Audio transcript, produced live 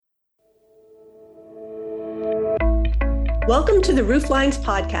Welcome to the Rooflines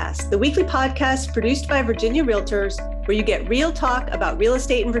Podcast, the weekly podcast produced by Virginia Realtors, where you get real talk about real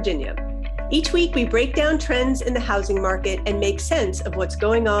estate in Virginia. Each week, we break down trends in the housing market and make sense of what's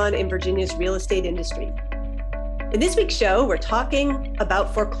going on in Virginia's real estate industry. In this week's show, we're talking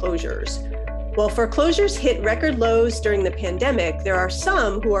about foreclosures. While foreclosures hit record lows during the pandemic, there are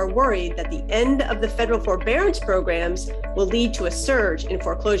some who are worried that the end of the federal forbearance programs will lead to a surge in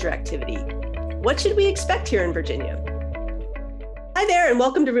foreclosure activity. What should we expect here in Virginia? Hi there, and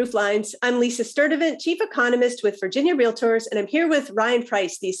welcome to Rooflines. I'm Lisa Sturdivant, Chief Economist with Virginia Realtors, and I'm here with Ryan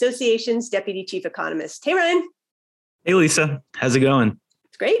Price, the association's Deputy Chief Economist. Hey, Ryan. Hey, Lisa. How's it going?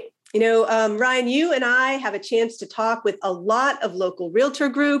 It's great. Ryan, you and I have a chance to talk with a lot of local realtor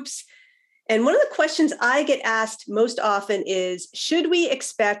groups. And one of the questions I get asked most often is, should we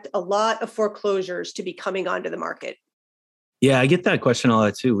expect a lot of foreclosures to be coming onto the market? Yeah, I get that question a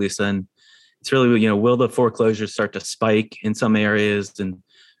lot too, Lisa. And it's really, will the foreclosures start to spike in some areas? And,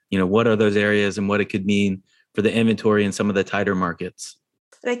 what are those areas and what it could mean for the inventory in some of the tighter markets?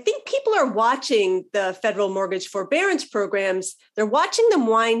 And I think people are watching the federal mortgage forbearance programs. They're watching them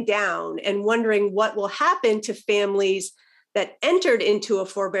wind down and wondering what will happen to families that entered into a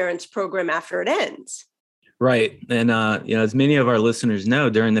forbearance program after it ends. Right. And, as many of our listeners know,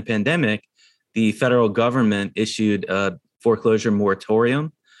 during the pandemic, the federal government issued a foreclosure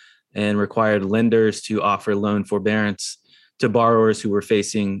moratorium and required lenders to offer loan forbearance to borrowers who were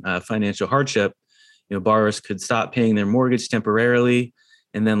facing financial hardship. Borrowers could stop paying their mortgage temporarily,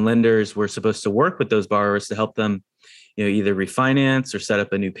 and then lenders were supposed to work with those borrowers to help them, either refinance or set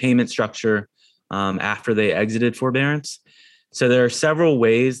up a new payment structure after they exited forbearance. So there are several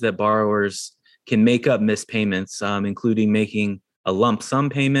ways that borrowers can make up missed payments, including making a lump sum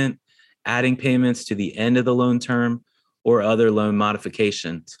payment, adding payments to the end of the loan term, or other loan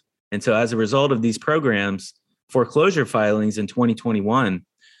modifications. And so as a result of these programs, foreclosure filings in 2021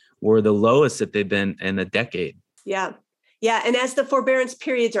 were the lowest that they've been in a decade. Yeah. And as the forbearance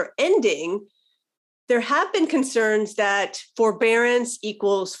periods are ending, there have been concerns that forbearance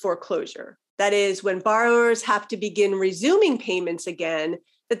equals foreclosure. That is, when borrowers have to begin resuming payments again,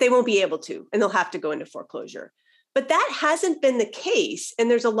 that they won't be able to, and they'll have to go into foreclosure. But that hasn't been the case.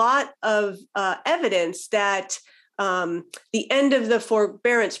 And there's a lot of evidence that the end of the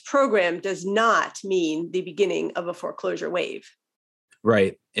forbearance program does not mean the beginning of a foreclosure wave.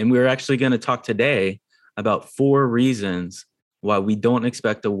 Right. And we're actually going to talk today about 4 reasons why we don't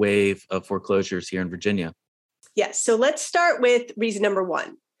expect a wave of foreclosures here in Virginia. Yes. So let's start with reason number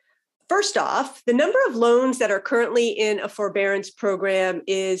 1. First off, the number of loans that are currently in a forbearance program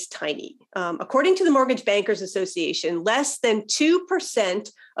is tiny. According to the Mortgage Bankers Association, less than 2%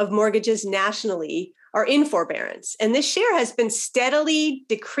 of mortgages nationally are in forbearance. And this share has been steadily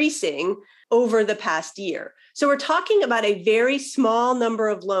decreasing over the past year. So we're talking about a very small number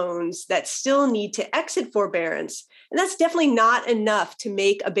of loans that still need to exit forbearance. And that's definitely not enough to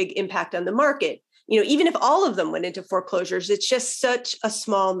make a big impact on the market. Even if all of them went into foreclosures, it's just such a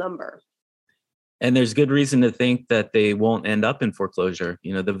small number. And there's good reason to think that they won't end up in foreclosure.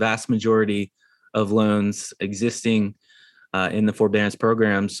 The vast majority of loans existing in the forbearance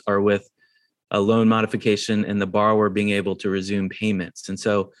programs are with a loan modification and the borrower being able to resume payments. And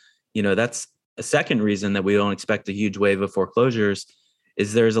so, that's a second reason that we don't expect a huge wave of foreclosures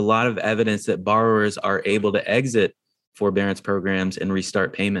is there's a lot of evidence that borrowers are able to exit forbearance programs and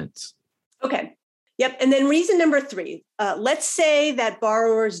restart payments. Okay. Yep. And then reason number 3, let's say that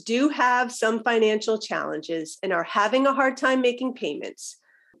borrowers do have some financial challenges and are having a hard time making payments.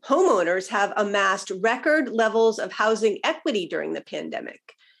 Homeowners have amassed record levels of housing equity during the pandemic.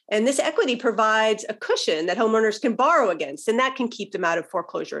 And this equity provides a cushion that homeowners can borrow against, and that can keep them out of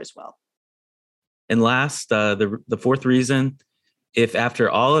foreclosure as well. And last, the 4th reason, if after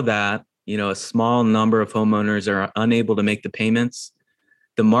all of that, a small number of homeowners are unable to make the payments,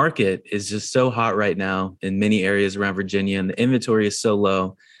 the market is just so hot right now in many areas around Virginia, and the inventory is so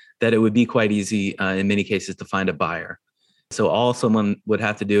low that it would be quite easy in many cases to find a buyer. So all someone would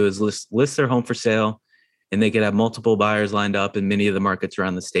have to do is list their home for sale, and they could have multiple buyers lined up in many of the markets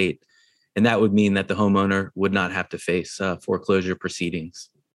around the state. And that would mean that the homeowner would not have to face foreclosure proceedings.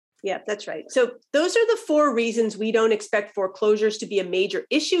 Yeah, that's right. So those are the 4 reasons we don't expect foreclosures to be a major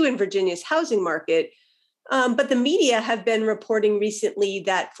issue in Virginia's housing market. But the media have been reporting recently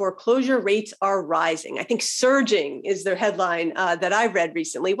that foreclosure rates are rising. I think surging is their headline that I read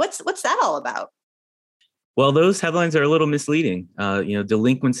recently. What's that all about? Well, those headlines are a little misleading.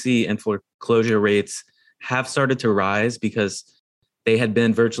 Delinquency and foreclosure rates have started to rise because they had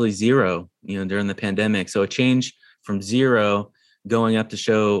been virtually zero, during the pandemic. So a change from zero going up to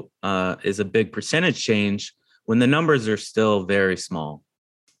show is a big percentage change, when the numbers are still very small.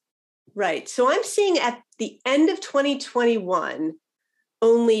 Right. So I'm seeing at the end of 2021,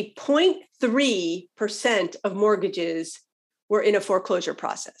 only 0.3% of mortgages were in a foreclosure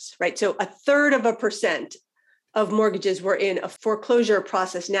process, right? So 1/3% of mortgages were in a foreclosure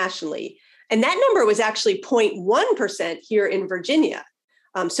process nationally. And that number was actually 0.1% here in Virginia.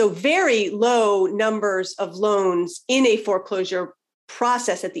 So very low numbers of loans in a foreclosure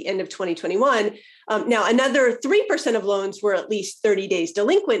process at the end of 2021. Now, another 3% of loans were at least 30 days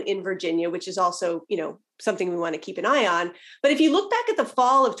delinquent in Virginia, which is also, something we want to keep an eye on. But if you look back at the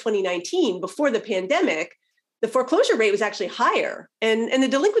fall of 2019, before the pandemic, the foreclosure rate was actually higher and the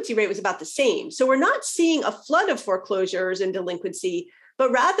delinquency rate was about the same. So we're not seeing a flood of foreclosures and delinquency,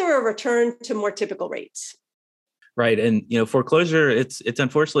 but rather a return to more typical rates. Right. And, foreclosure, it's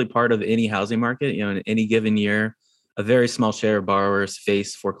unfortunately part of any housing market. In any given year, a very small share of borrowers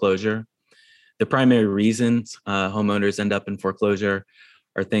face foreclosure. The primary reasons homeowners end up in foreclosure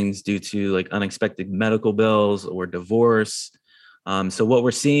are things due to like unexpected medical bills or divorce. So what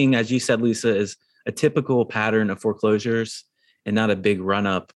we're seeing, as you said, Lisa, is a typical pattern of foreclosures and not a big run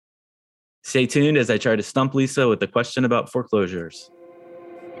up. Stay tuned as I try to stump Lisa with a question about foreclosures.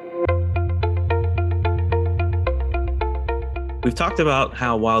 We've talked about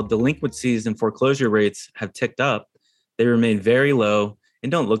how while delinquencies and foreclosure rates have ticked up, they remain very low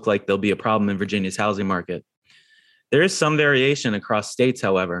and don't look like they'll be a problem in Virginia's housing market. There is some variation across states,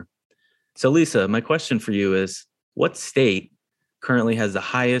 however. So Lisa, my question for you is, what state currently has the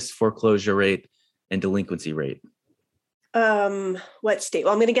highest foreclosure rate and delinquency rate? What state?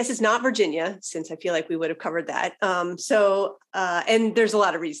 Well, I'm going to guess it's not Virginia, since I feel like we would have covered that. And there's a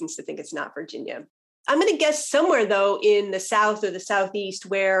lot of reasons to think it's not Virginia. I'm going to guess somewhere, though, in the South or the Southeast,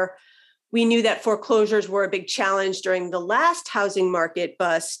 where we knew that foreclosures were a big challenge during the last housing market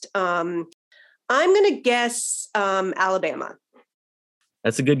bust. I'm going to guess Alabama.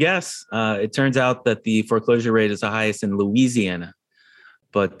 That's a good guess. It turns out that the foreclosure rate is the highest in Louisiana.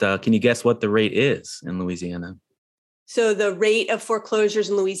 But can you guess what the rate is in Louisiana? So the rate of foreclosures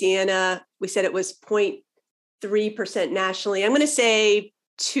in Louisiana, we said it was 0.3% nationally. I'm going to say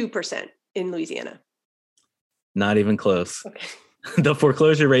 2% in Louisiana. Not even close. Okay. The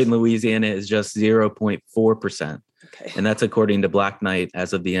foreclosure rate in Louisiana is just 0.4%. Okay. And that's according to Black Knight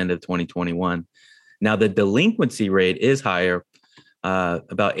as of the end of 2021. Now, the delinquency rate is higher.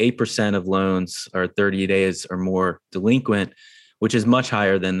 About 8% of loans are 30 days or more delinquent, which is much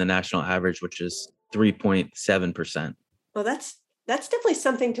higher than the national average, which is 3.7%. Well, that's definitely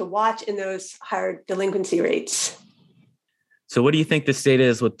something to watch in those higher delinquency rates. So what do you think the state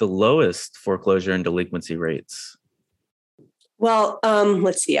is with the lowest foreclosure and delinquency rates? Well,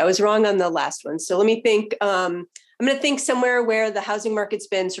 let's see. I was wrong on the last one. So let me think. I'm going to think somewhere where the housing market's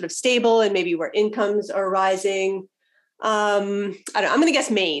been sort of stable and maybe where incomes are rising. I don't know. I'm going to guess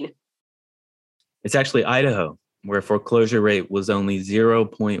Maine. It's actually Idaho, where foreclosure rate was only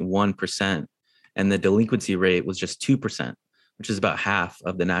 0.1% and the delinquency rate was just 2%, which is about half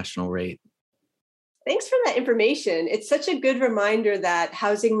of the national rate. Thanks for that information. It's such a good reminder that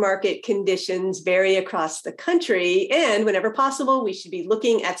housing market conditions vary across the country, and whenever possible, we should be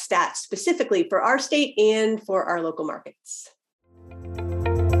looking at stats specifically for our state and for our local markets.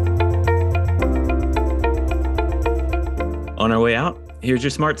 On our way out, here's your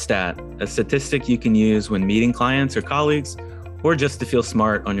smart stat, a statistic you can use when meeting clients or colleagues, or just to feel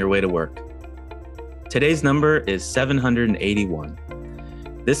smart on your way to work. Today's number is 781.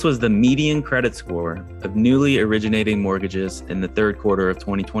 This was the median credit score of newly originating mortgages in the third quarter of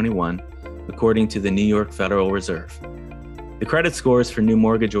 2021, according to the New York Federal Reserve. The credit scores for new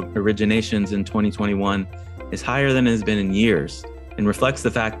mortgage originations in 2021 is higher than it has been in years and reflects the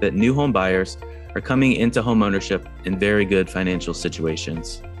fact that new home buyers are coming into home ownership in very good financial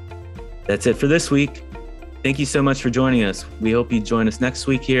situations. That's it for this week. Thank you so much for joining us. We hope you join us next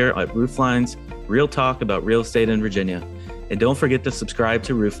week here at Roofline's Real Talk about real estate in Virginia. And don't forget to subscribe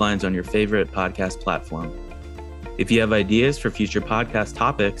to Rooflines on your favorite podcast platform. If you have ideas for future podcast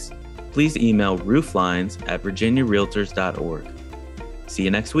topics, please email rooflines@virginiarealtors.org. See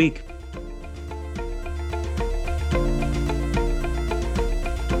you next week.